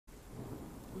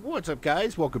What's up,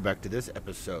 guys? Welcome back to this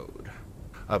episode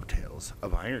of Tales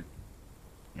of Iron.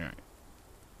 Alright.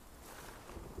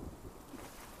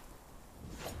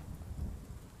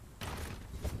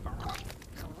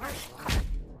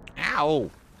 Ow!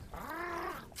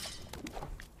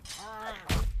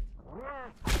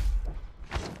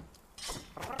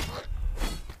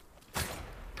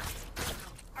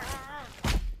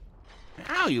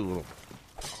 Ow, you little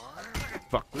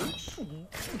fuckers.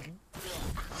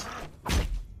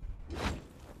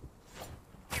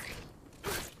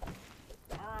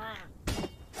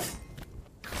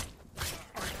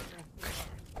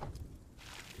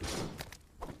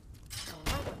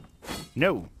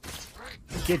 No.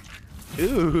 Get.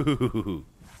 Ooh.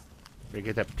 Better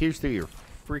get that pierced through your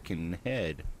freaking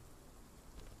head.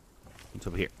 What's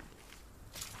over here?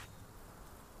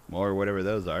 More whatever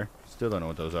those are. Still don't know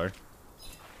what those are.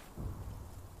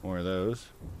 More of those.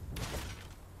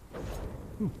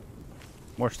 Ooh.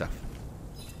 More stuff.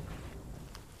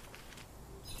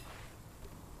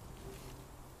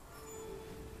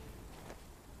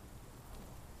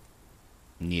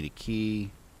 Need a key.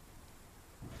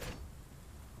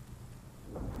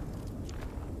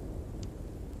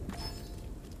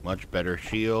 Much better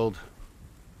shield.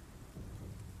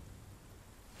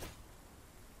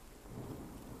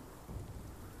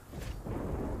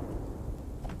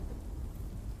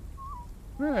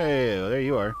 Hey, well, there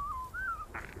you are.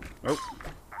 Oh.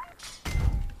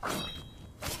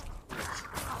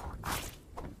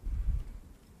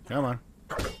 Come on.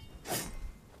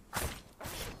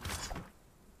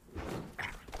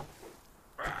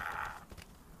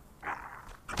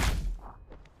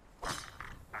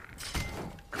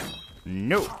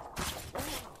 No.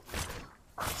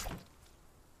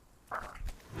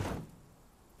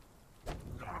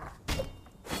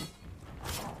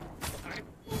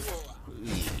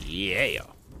 Yeah.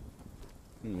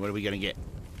 What are we gonna get?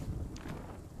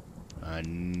 A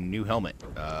new helmet.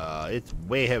 It's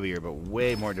way heavier, but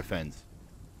way more defense.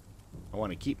 I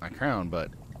want to keep my crown,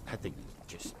 but I think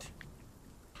it's just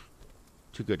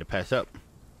too good to pass up.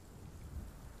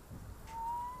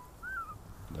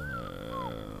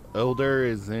 Elder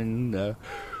is in the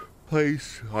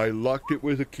place. I locked it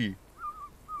with a key.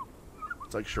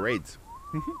 It's like charades.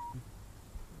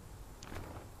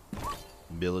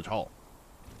 Village Hall.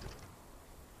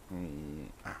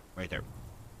 Right there.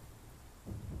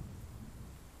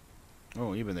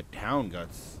 Oh, even the town got...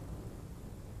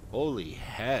 Holy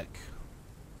heck.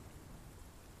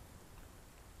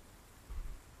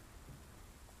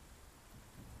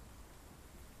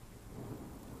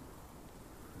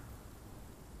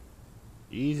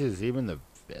 Jesus, even the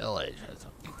village has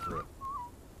a...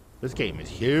 This game is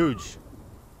huge.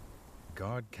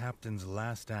 Guard Captain's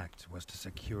last act was to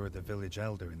secure the village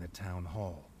elder in the town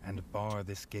hall and bar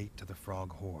this gate to the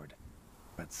frog horde.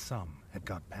 But some had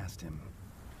got past him.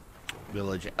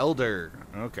 Village elder.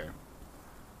 Okay.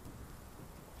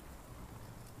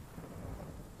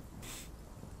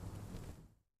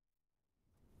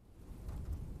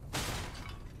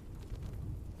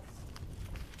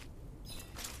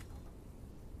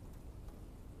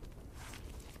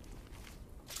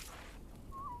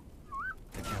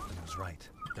 The captain was right.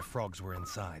 The frogs were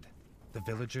inside. The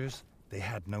villagers, they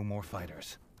had no more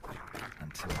fighters.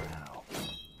 Until now.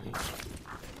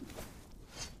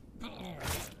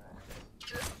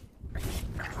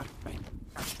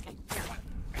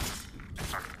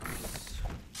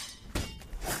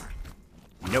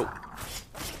 Nope.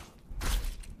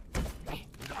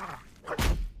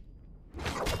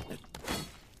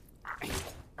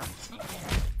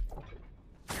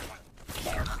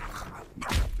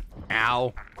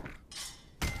 Ow.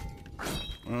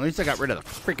 Well, at least I got rid of the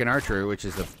freaking archer, which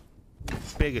is the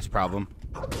biggest problem.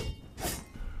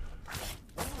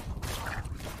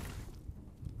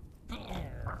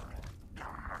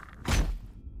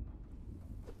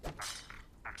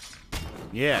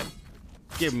 Yeah.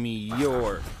 Give me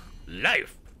your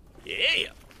life.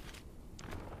 Yeah.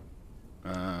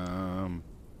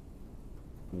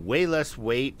 Way less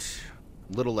weight,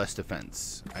 little less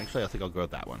defense. Actually, I think I'll go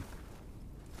with that one.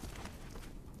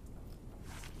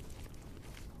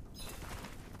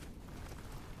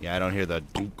 Yeah, I don't hear the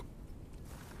dunk.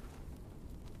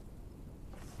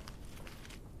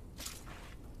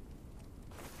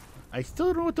 I still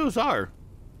don't know what those are.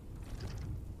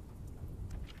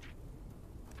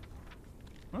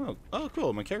 Oh,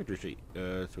 cool. My character sheet.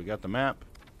 So we got the map.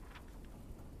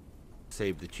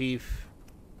 Save the chief.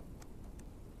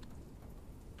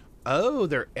 Oh,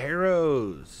 they're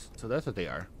arrows. So that's what they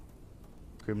are.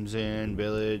 Crimson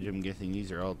Village. I'm guessing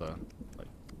these are all the like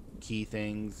key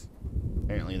things.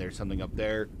 Apparently there's something up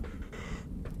there.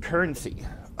 Currency.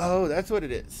 Oh, that's what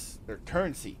it is. Their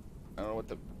currency. I don't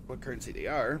know what currency they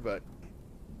are, but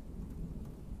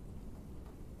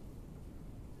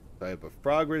I have a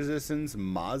frog resistance,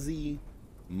 mozzie,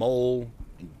 mole,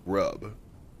 and grub.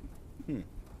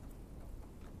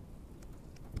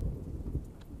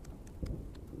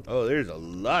 Oh, there's a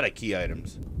lot of key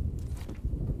items.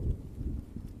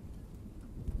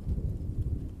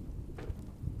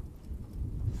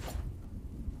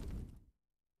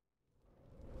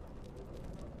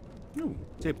 Ooh,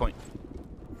 save point.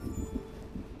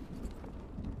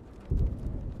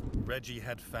 Redgi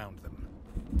had found them.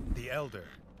 The Elder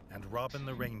and Robin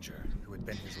the Ranger, who had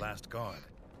been his last guard.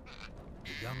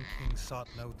 The young king sought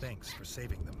no thanks for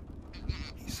saving them.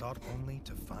 He sought only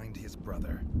to find his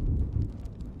brother.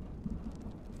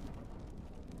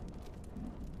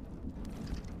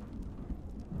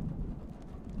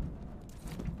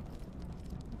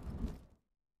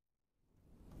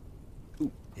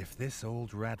 Ooh. If this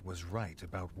old rat was right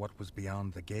about what was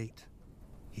beyond the gate,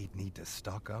 he'd need to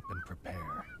stock up and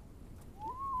prepare.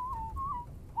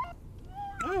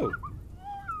 Oh.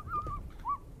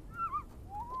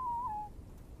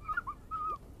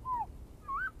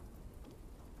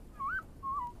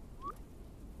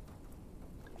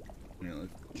 Now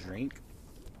let's drink.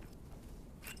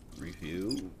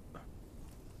 Review.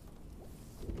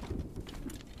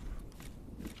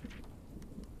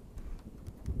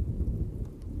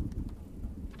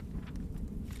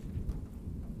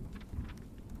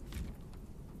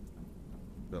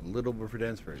 A little bit for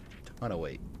dance for a ton of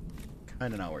weight.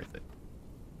 Kinda not worth it.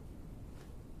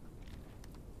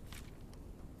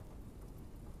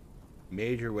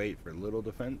 Major weight for little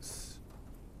defense.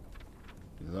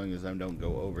 As long as I don't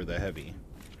go over the heavy.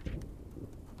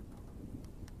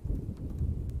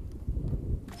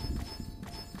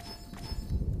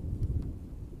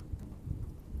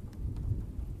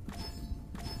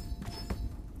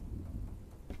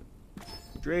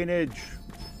 Drainage.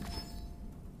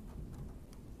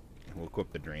 We'll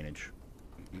equip the drainage.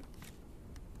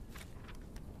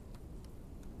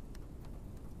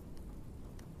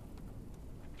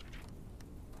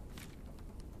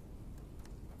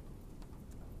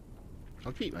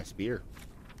 I'll keep my spear.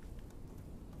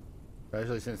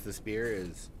 Especially since the spear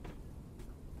is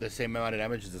the same amount of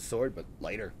damage as the sword, but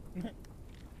lighter.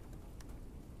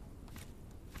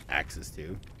 Axes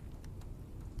too.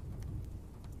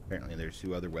 Apparently there's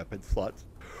 2 other weapon slots.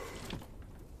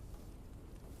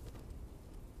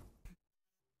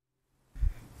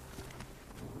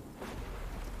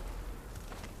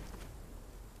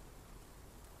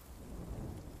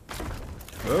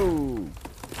 Oh!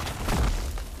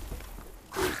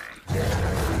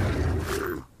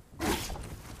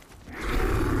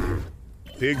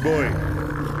 Big boy.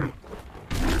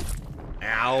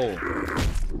 Ow.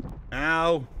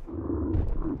 Ow.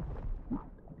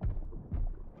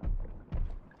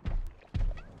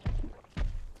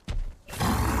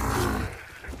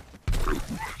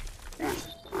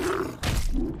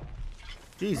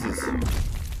 Jesus.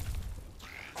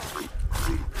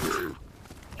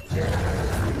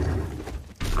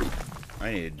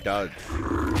 I need to dodge.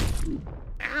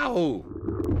 Ow!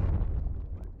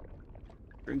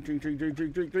 Drink, drink, drink, drink,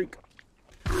 drink, drink, drink.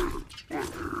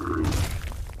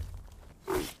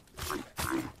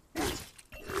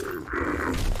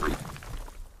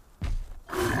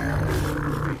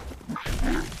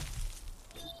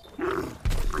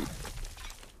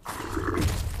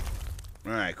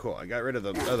 Alright, cool. I got rid of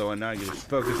the other one. Now I can just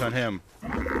focus on him.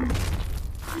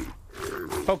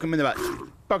 Poke him in the butt.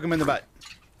 Poke him in the butt.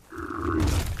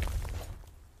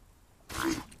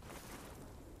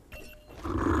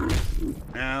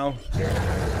 Ow.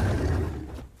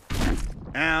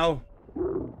 Ow.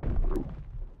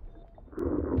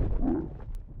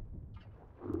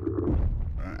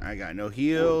 I got no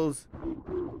heals.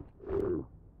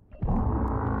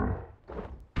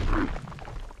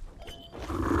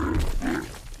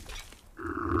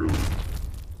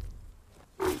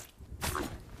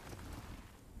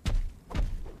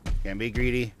 Can't be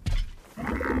greedy.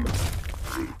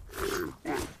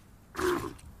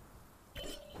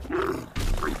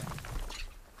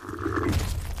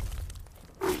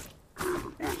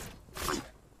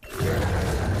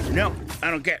 No, I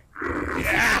don't care.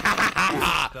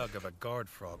 The thug of a guard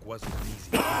frog wasn't an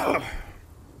easy job,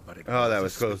 but it Oh, that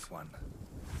was was a close. swift one.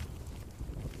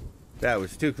 That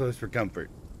was too close for comfort.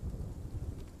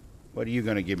 What are you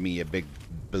gonna give me, a big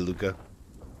beluga?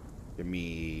 Give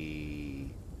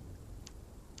me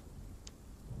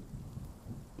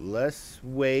less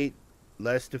weight,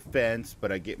 less defense,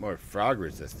 but I get more frog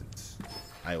resistance.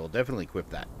 I will definitely equip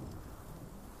that.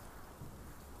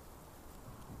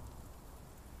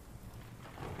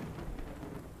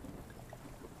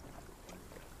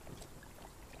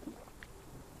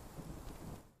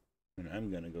 I'm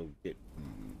gonna go get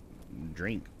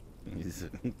drink.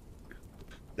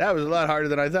 That was a lot harder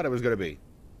than I thought it was gonna be.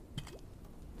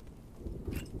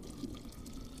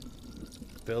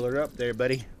 Fill her up there,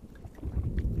 buddy.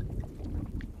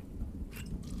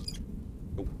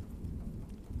 Oh.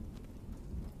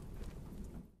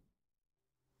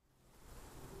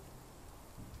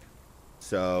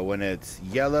 So when it's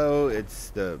yellow,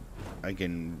 I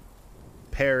can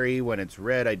parry. When it's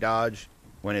red, I dodge.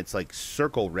 When it's like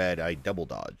circle red, I double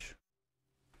dodge.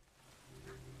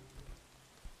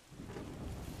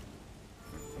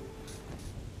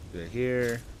 Good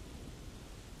here.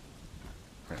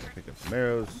 Trying to pick up some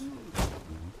arrows.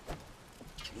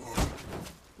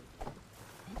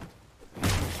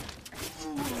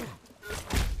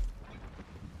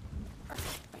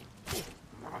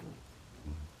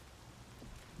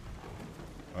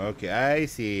 Okay, I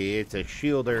see. It's a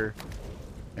shielder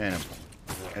and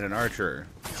an archer.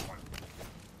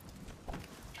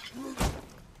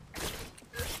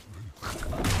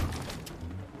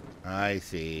 I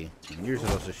see. And you're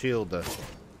supposed to shield the...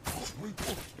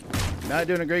 Not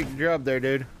doing a great job there,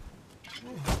 dude.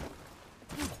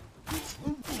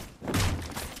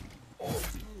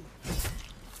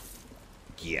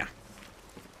 Yeah.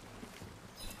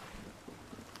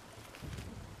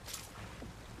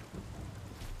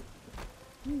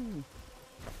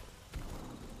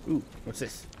 Ooh, what's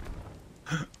this?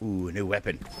 Ooh, a new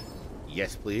weapon.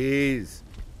 Yes, please.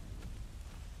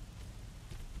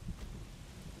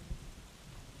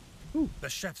 Ooh, The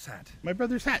chef's hat. my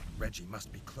brother's hat. Redgi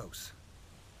must be close.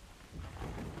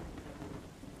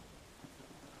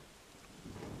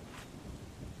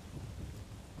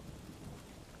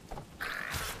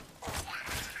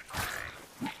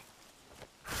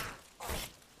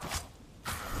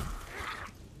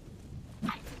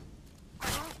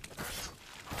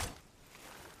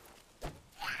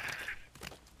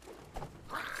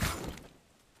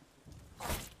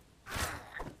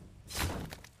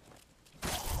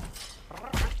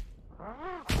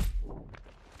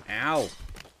 Ow.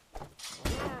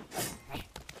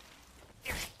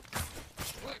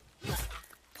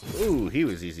 Ooh, he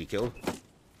was easy killed.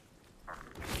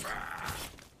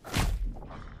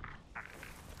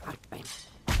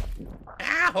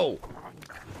 Ow!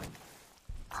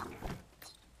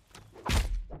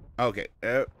 Okay.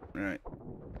 All right.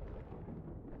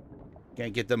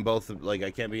 Can't get them both. Like,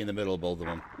 I can't be in the middle of both of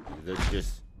them. They're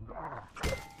just...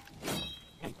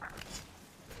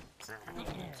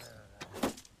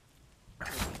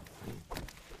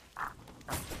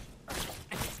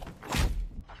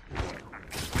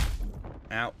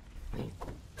 Ow.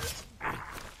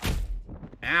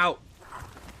 Ow!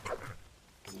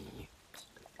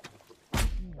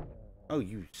 Oh,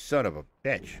 you son of a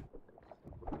bitch.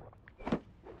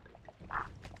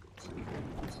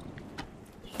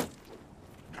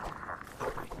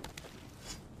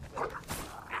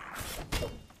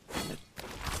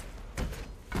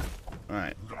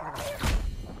 Alright.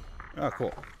 Oh,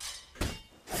 cool.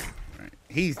 Alright.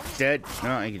 He's dead.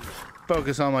 No, I can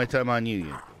focus all my time on you,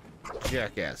 you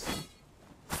jackass.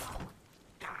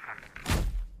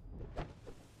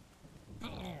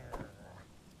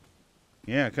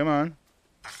 Yeah, come on.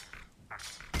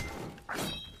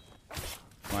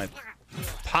 My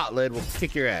pot lid will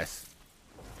kick your ass.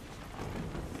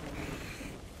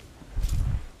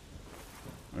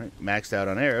 Alright, maxed out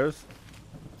on arrows.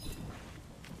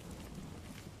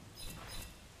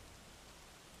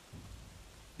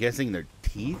 Guessing their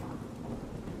teeth?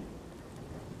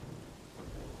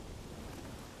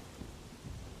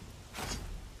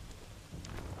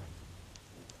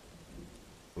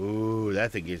 Ooh,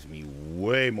 that thing gives me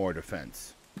way more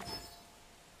defense.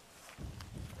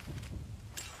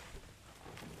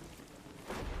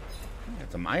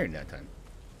 Got some iron that time.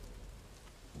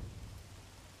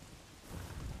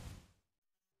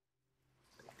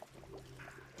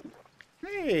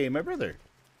 Hey, my brother.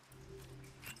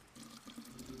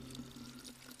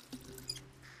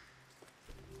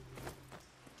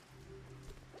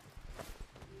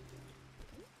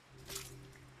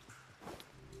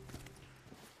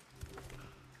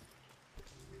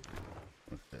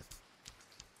 What's this?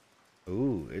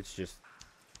 Ooh, it's just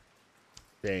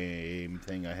same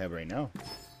thing I have right now.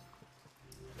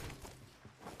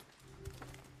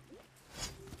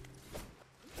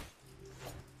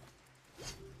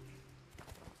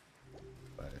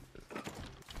 But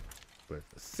with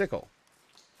a sickle.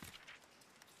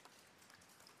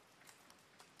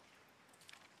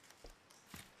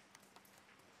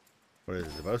 What is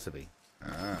it supposed to be?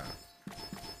 Ah.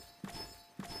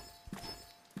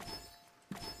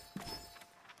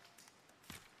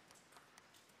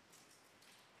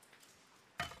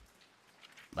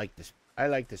 Like this, I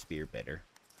like the spear better.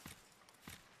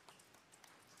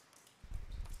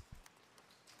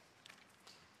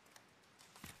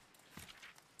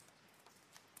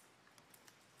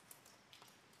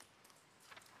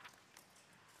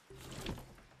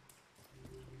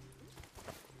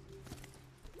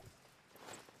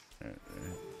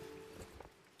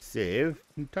 Save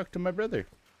and talk to my brother.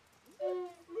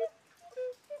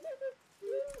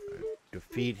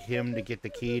 Defeat him to get the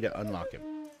key to unlock him.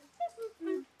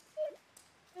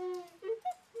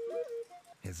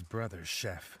 His brother,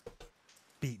 Chef,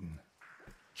 beaten,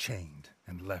 chained,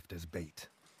 and left as bait.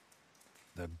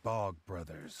 The Bog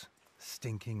brothers,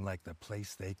 stinking like the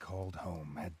place they called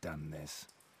home, had done this.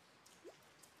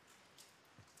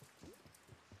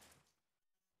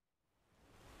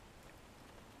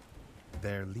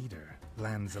 Their leader,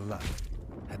 Lancelot,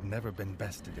 had never been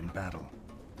bested in battle.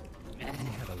 He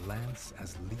had a lance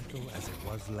as lethal as it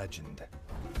was legend,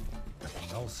 but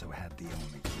he also had the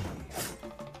only key.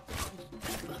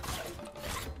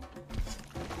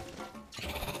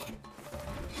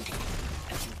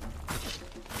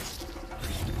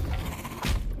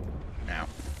 Now.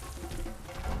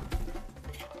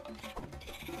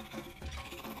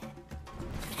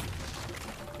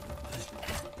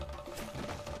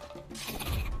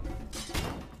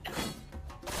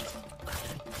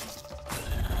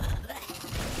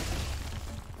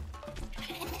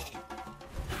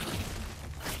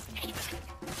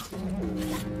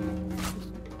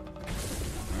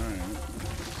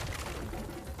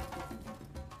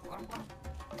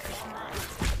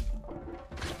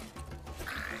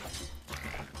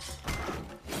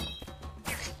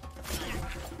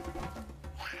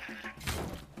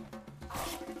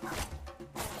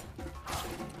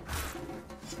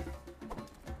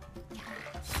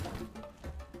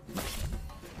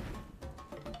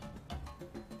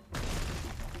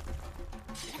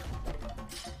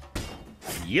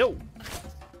 Yo!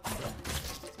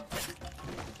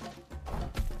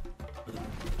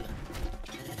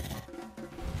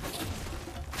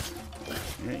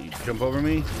 Yeah, you jump over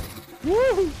me.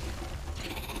 Woo!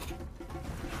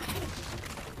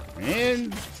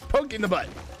 And poke in the butt.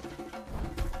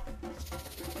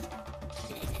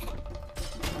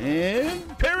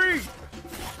 And parry!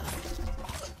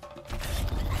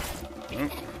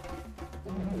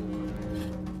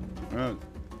 Oh.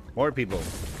 More people.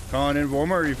 Calling in for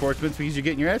more reinforcements because you're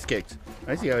getting your ass kicked.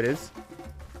 I see how it is.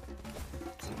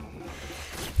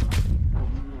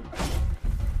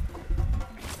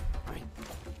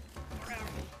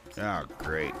 Oh,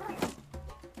 great.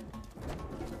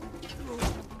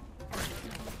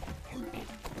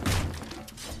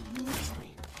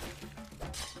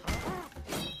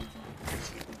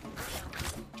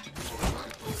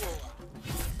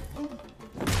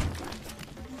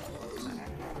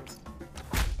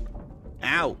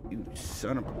 Ow, you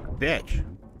son of a bitch.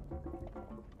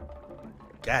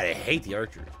 God, I hate the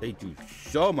archers. They do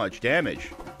so much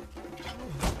damage.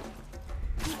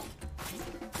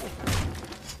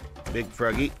 Big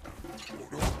froggy.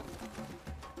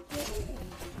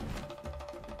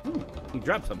 Ooh, he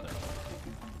dropped something.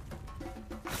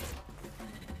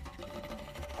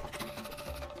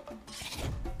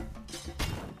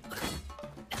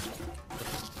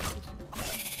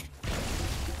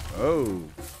 Oh.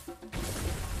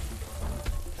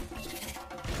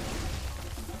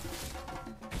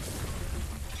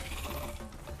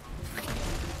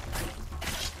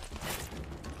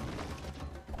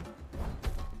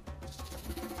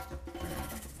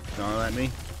 Don't let me.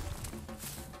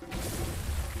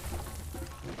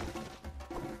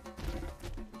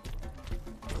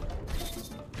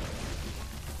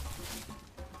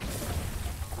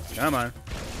 Come on.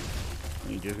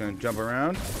 You just gonna jump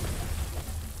around?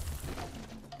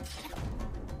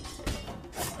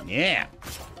 Yeah.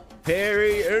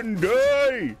 Parry and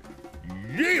die.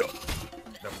 Yeah.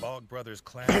 The Bog brothers'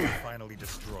 clan was finally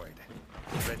destroyed.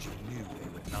 Redgi knew they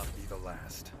would not be the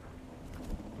last.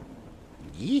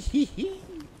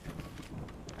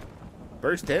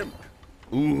 First attempt.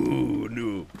 Ooh,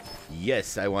 no.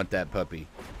 Yes, I want that puppy.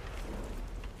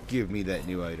 Give me that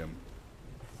new item.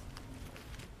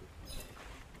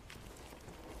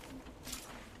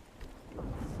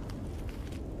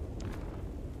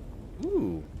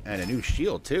 Ooh, and a new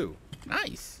shield too.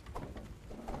 Nice.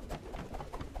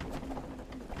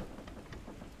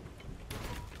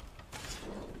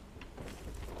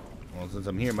 Well, since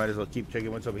I'm here, might as well keep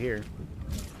checking what's over here.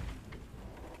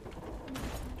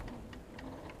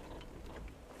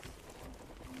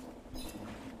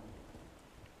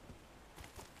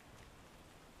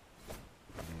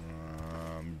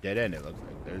 Dead end, it looks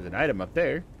like. There's an item up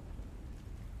there.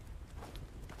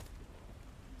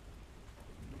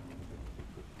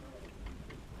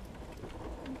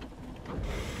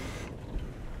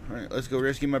 Alright, let's go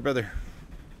rescue my brother.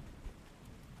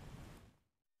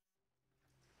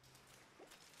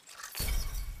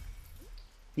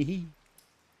 Hee.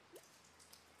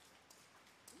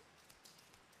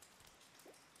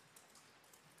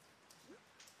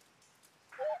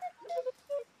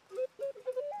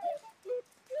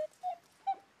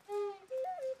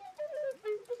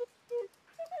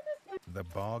 The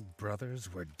Bog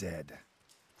brothers were dead,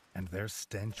 and their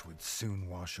stench would soon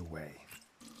wash away.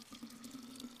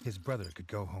 His brother could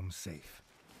go home safe,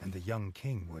 and the young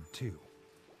king would too,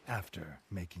 after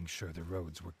making sure the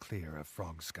roads were clear of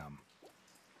frog scum.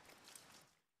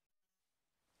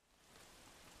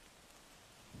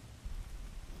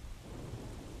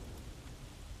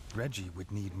 Redgi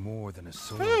would need more than a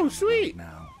sword Oh, sweet!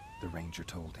 now, the ranger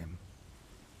told him.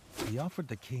 He offered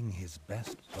the king his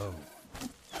best bow,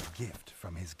 a gift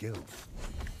from his guild.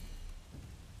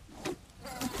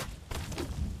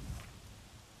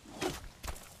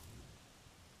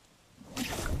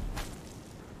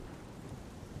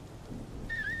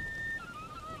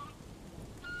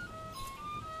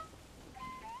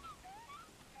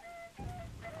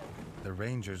 The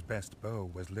ranger's best bow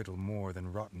was little more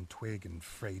than rotten twig and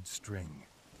frayed string,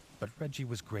 but Redgi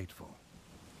was grateful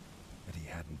that he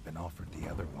hadn't been offered the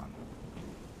other one.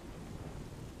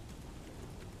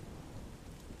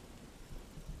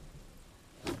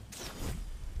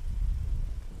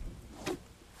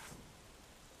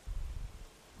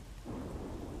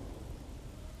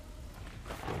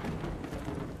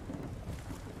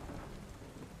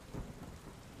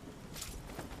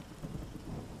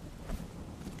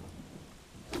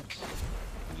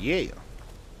 Yeah.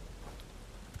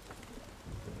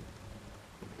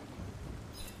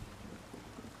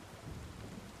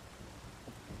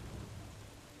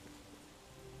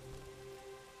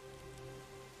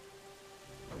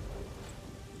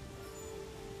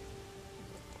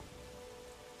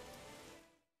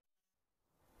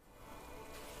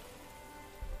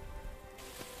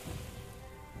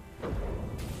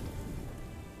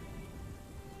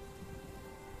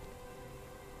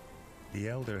 The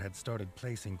elder had started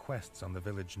placing quests on the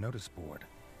village notice board.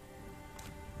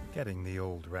 Getting the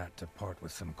old rat to part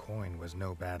with some coin was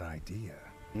no bad idea,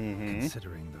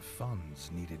 considering the funds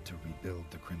needed to rebuild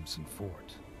the Crimson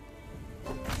Fort.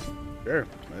 Sure,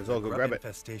 might as well go grab it.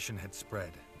 Infestation had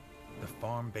spread. The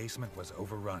farm basement was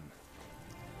overrun.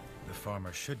 The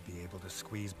farmer should be able to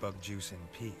squeeze bug juice in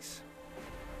peace.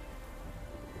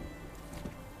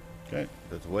 Okay,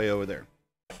 that's way over there.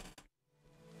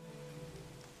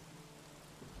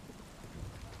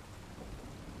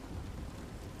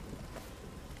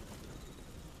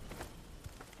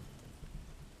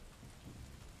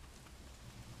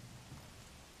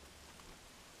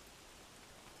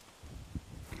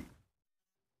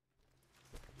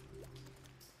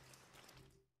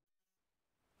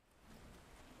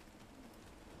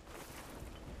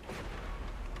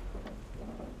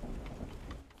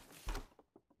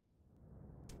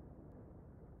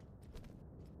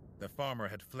 The farmer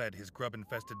had fled his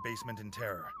grub-infested basement in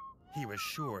terror. He was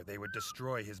sure they would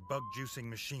destroy his bug-juicing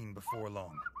machine before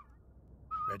long.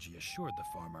 Redgi assured the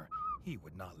farmer he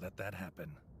would not let that happen.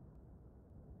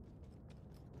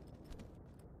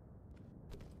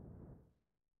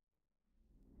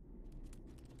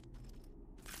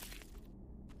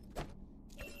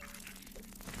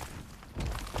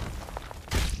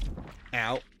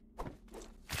 Ow.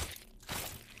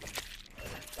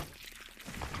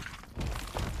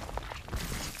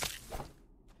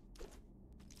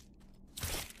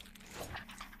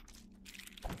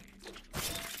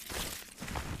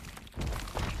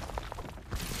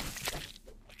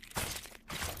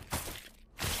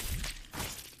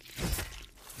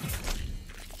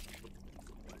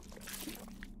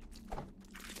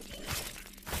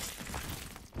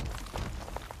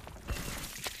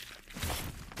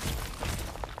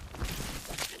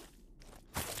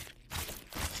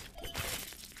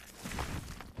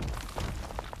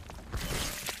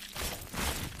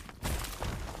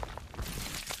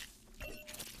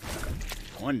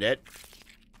 One dead.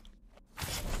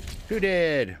 Two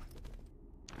dead.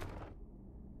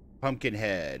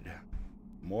 Pumpkinhead.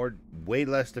 More, way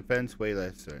less defense, way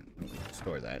less.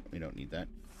 Store that. We don't need that.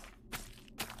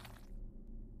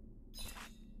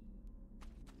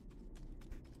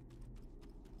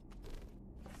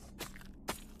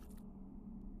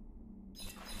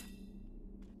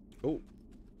 Oh.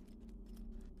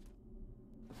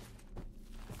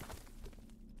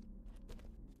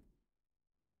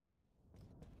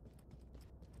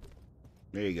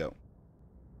 There you go.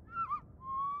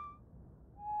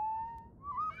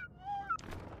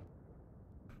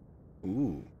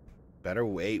 Ooh. Better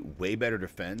way better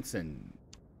defense and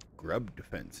grub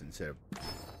defense instead of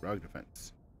frog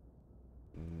defense.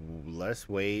 Less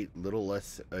weight, little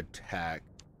less attack.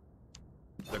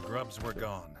 The grubs were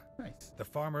gone. Nice. The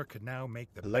farmer could now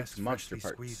make the Collect best monster freshly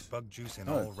parts. squeezed bug juice in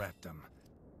Oh. all Ratdom.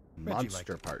 Redgi liked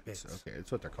Monster it parts. bits. Okay,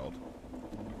 that's what they're called.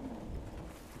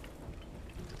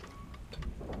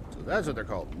 So that's what they're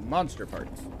called. Monster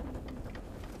parts.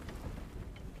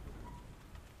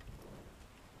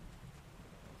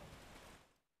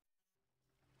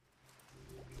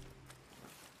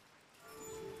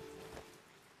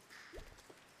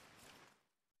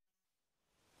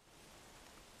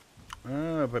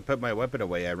 If I put my weapon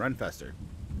away, I run faster.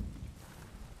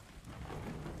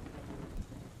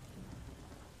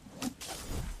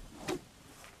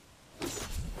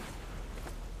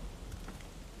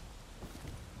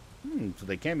 So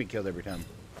they can be killed every time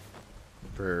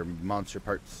for monster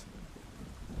parts.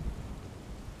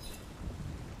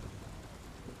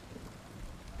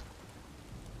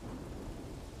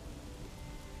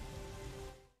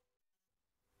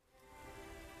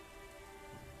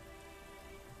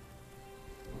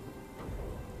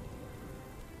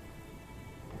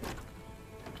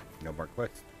 No more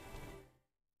quests.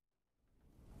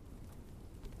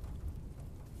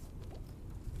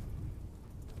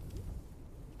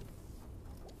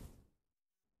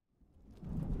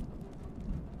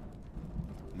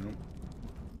 Nope.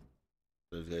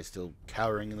 Those guys still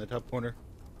cowering in the top corner.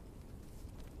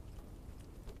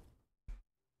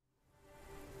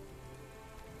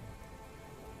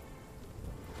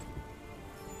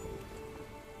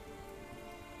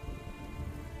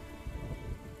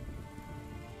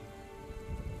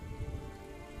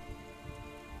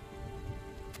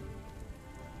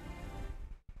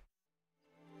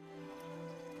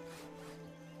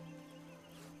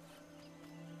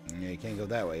 Yeah, you can't go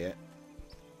that way yet.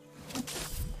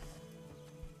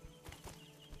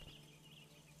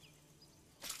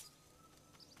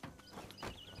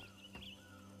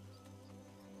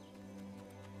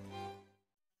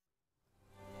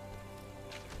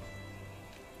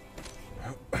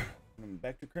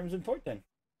 Back to Crimson Fort then.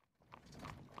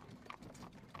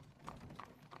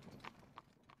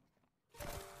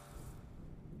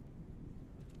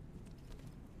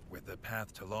 With the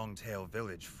path to Longtail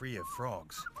Village free of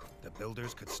frogs, the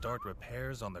builders could start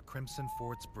repairs on the Crimson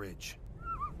Fort's bridge.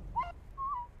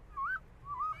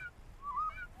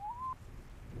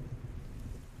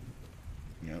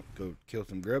 Yep, go kill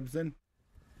some grubs then.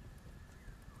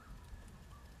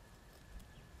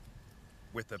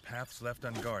 With the paths left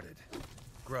unguarded,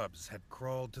 grubs had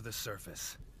crawled to the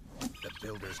surface. The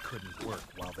builders couldn't work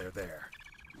while they're there.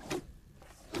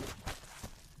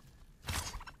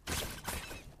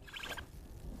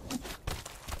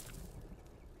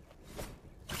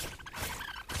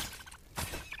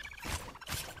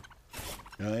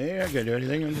 Oh, yeah, not gonna do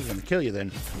anything. I'm just gonna kill you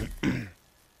then. The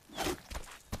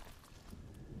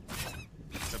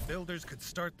builders could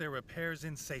start their repairs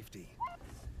in safety.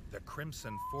 The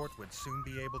Crimson Fort would soon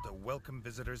be able to welcome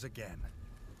visitors again.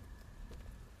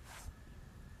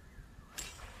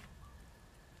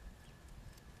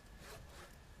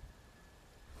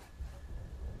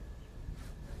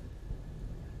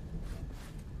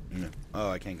 No. Oh,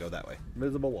 I can't go that way.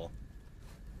 Invisible wall.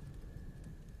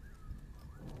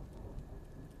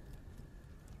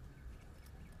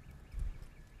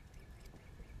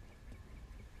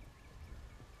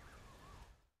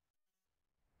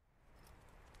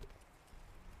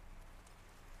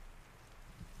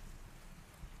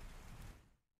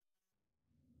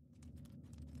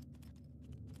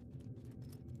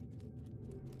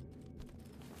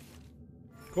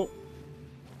 Cool.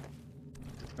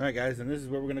 Alright guys, and this is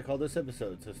where we're going to call this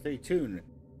episode, so stay tuned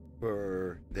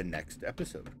for the next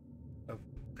episode of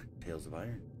Tales of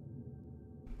Iron.